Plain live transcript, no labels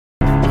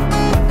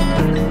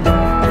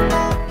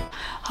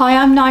Hi,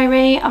 I'm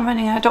Nyree. I'm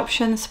running an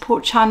adoption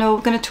support channel.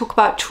 We're going to talk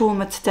about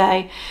trauma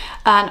today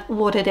and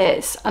what it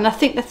is. And I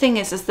think the thing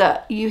is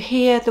that you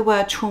hear the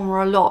word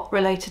trauma a lot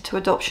related to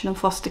adoption and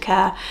foster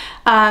care,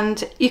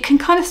 and you can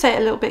kind of say it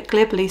a little bit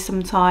glibly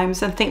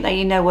sometimes and think that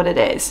you know what it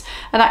is.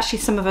 And actually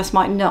some of us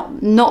might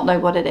not know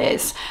what it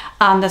is,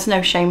 and there's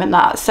no shame in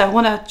that. So I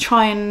want to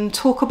try and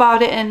talk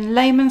about it in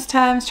layman's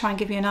terms, try and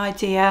give you an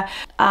idea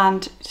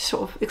and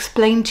sort of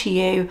explain to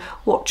you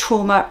what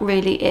trauma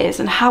really is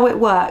and how it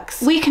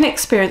works. We can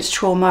experience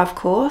trauma, of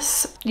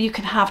course. You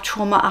can have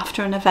trauma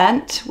after an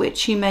event,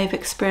 which you may have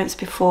experienced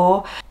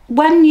before.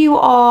 When you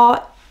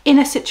are in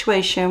a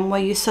situation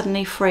where you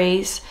suddenly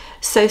freeze,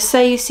 so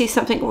say you see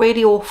something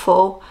really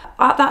awful,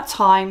 at that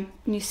time,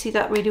 when you see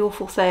that really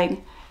awful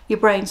thing, your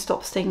brain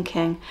stops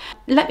thinking.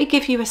 Let me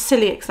give you a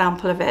silly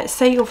example of it.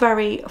 Say you're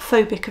very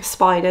phobic of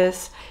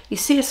spiders, you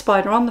see a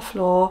spider on the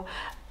floor,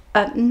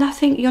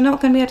 you're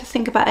not going to be able to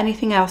think about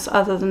anything else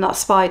other than that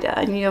spider,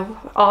 and your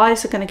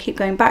eyes are going to keep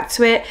going back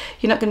to it.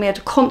 You're not going to be able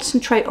to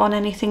concentrate on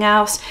anything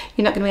else.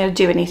 You're not going to be able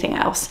to do anything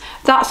else.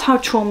 That's how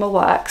trauma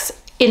works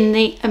in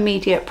the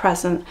immediate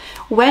present.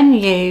 When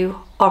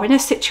you are in a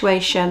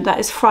situation that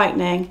is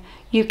frightening,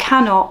 you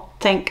cannot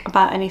think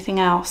about anything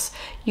else.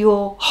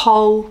 Your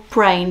whole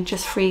brain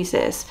just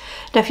freezes.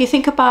 Now, if you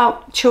think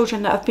about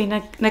children that have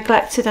been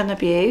neglected and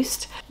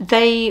abused,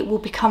 they will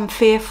become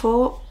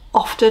fearful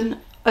often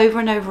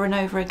over and over and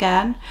over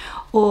again,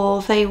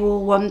 or they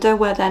will wonder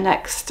where their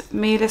next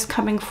meal is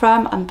coming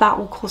from, and that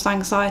will cause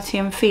anxiety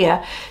and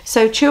fear.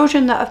 So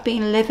children that have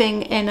been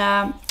living in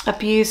an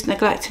abused,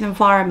 neglected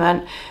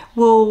environment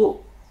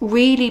will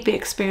really be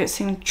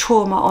experiencing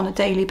trauma on a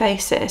daily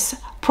basis,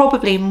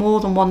 probably more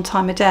than one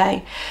time a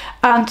day.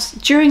 And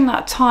during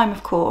that time,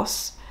 of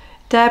course,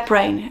 their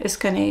brain is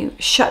going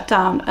to shut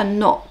down and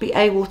not be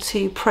able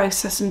to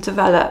process and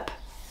develop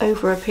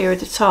over a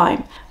period of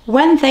time.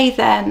 When they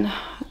then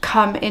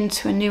come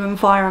into a new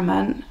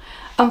environment,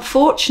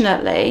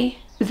 unfortunately,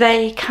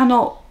 they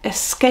cannot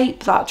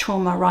escape that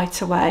trauma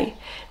right away.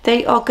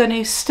 They are going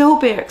to still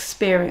be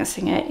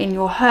experiencing it in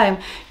your home.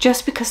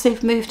 Just because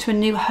they've moved to a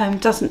new home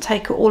doesn't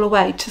take it all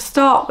away to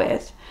start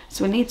with.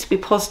 So we need to be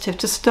positive.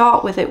 To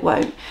start with, it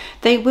won't.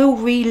 They will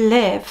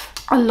relive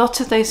a lot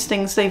of those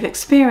things they've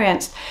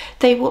experienced.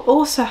 They will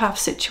also have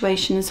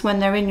situations when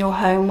they're in your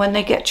home when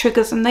they get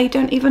triggers and they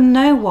don't even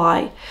know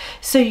why.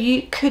 So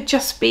you could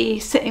just be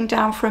sitting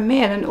down for a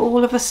meal and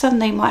all of a sudden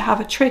they might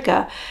have a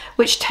trigger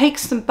which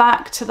takes them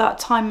back to that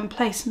time and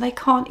place, and they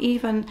can't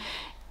even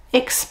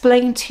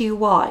explain to you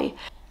why.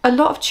 A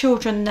lot of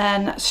children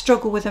then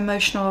struggle with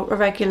emotional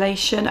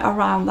regulation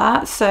around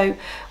that. So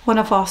one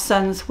of our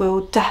sons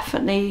will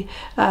definitely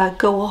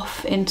go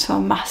off into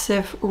a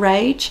massive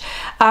rage.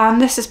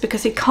 And this is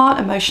because he can't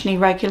emotionally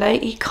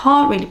regulate. He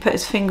can't really put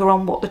his finger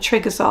on what the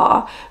triggers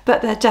are,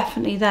 but they're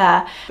definitely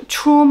there.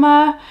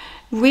 Trauma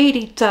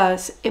really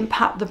does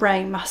impact the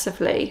brain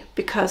massively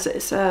because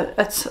it's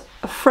a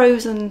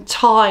frozen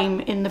time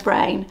in the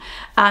brain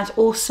and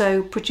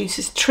also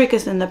produces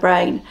triggers in the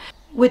brain.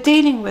 We're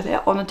dealing with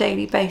it on a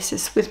daily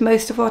basis with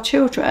most of our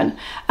children,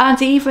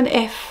 and even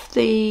if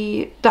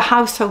the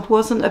household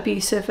wasn't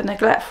abusive and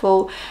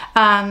neglectful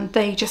and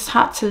they just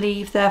had to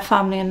leave their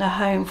family and their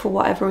home for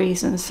whatever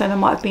reason, so there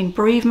might have been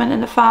bereavement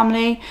in the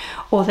family,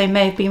 or they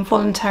may have been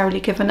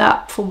voluntarily given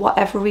up for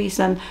whatever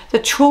reason, the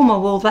trauma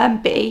will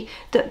then be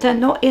that they're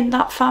not in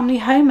that family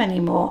home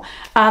anymore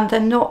and they're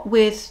not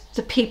with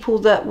the people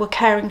that were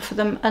caring for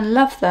them and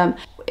love them.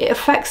 It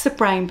affects the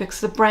brain because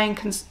the brain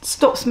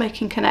stops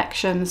making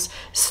connections,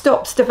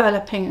 stops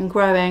developing and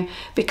growing,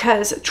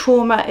 because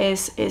trauma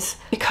is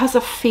because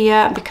of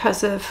fear,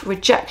 because of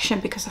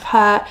rejection, because of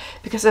hurt,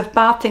 because of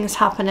bad things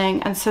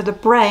happening, and so the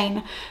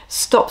brain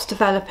stops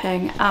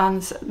developing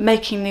and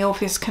making the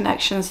obvious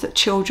connections that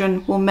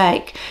children will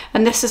make.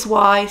 And this is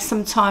why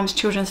sometimes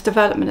children's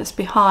development is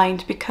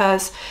behind,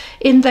 because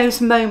in those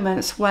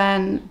moments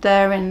when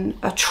they're in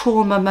a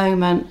trauma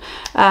moment,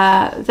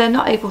 they're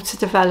not able to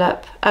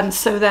develop, and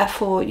so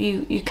therefore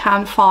you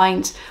can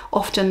find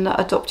often that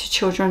adopted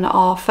children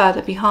are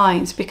further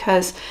behind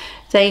because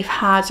they've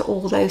had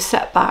all those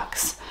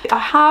setbacks. I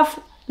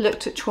have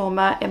looked at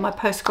trauma in my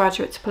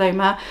postgraduate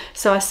diploma,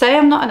 so I say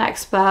I'm not an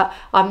expert,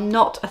 I'm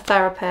not a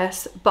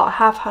therapist, but I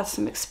have had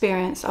some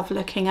experience of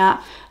looking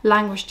at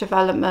language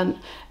development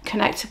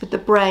connected with the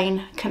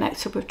brain,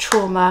 connected with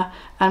trauma,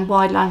 and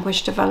why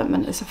language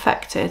development is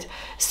affected.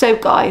 So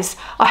guys,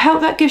 I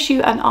hope that gives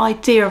you an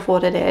idea of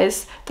what it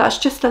is. That's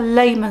just a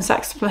layman's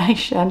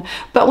explanation,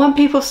 but when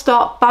people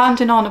start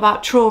banding on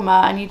about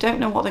trauma and you don't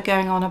know what they're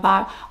going on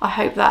about, I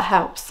hope that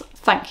helps.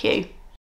 Thank you.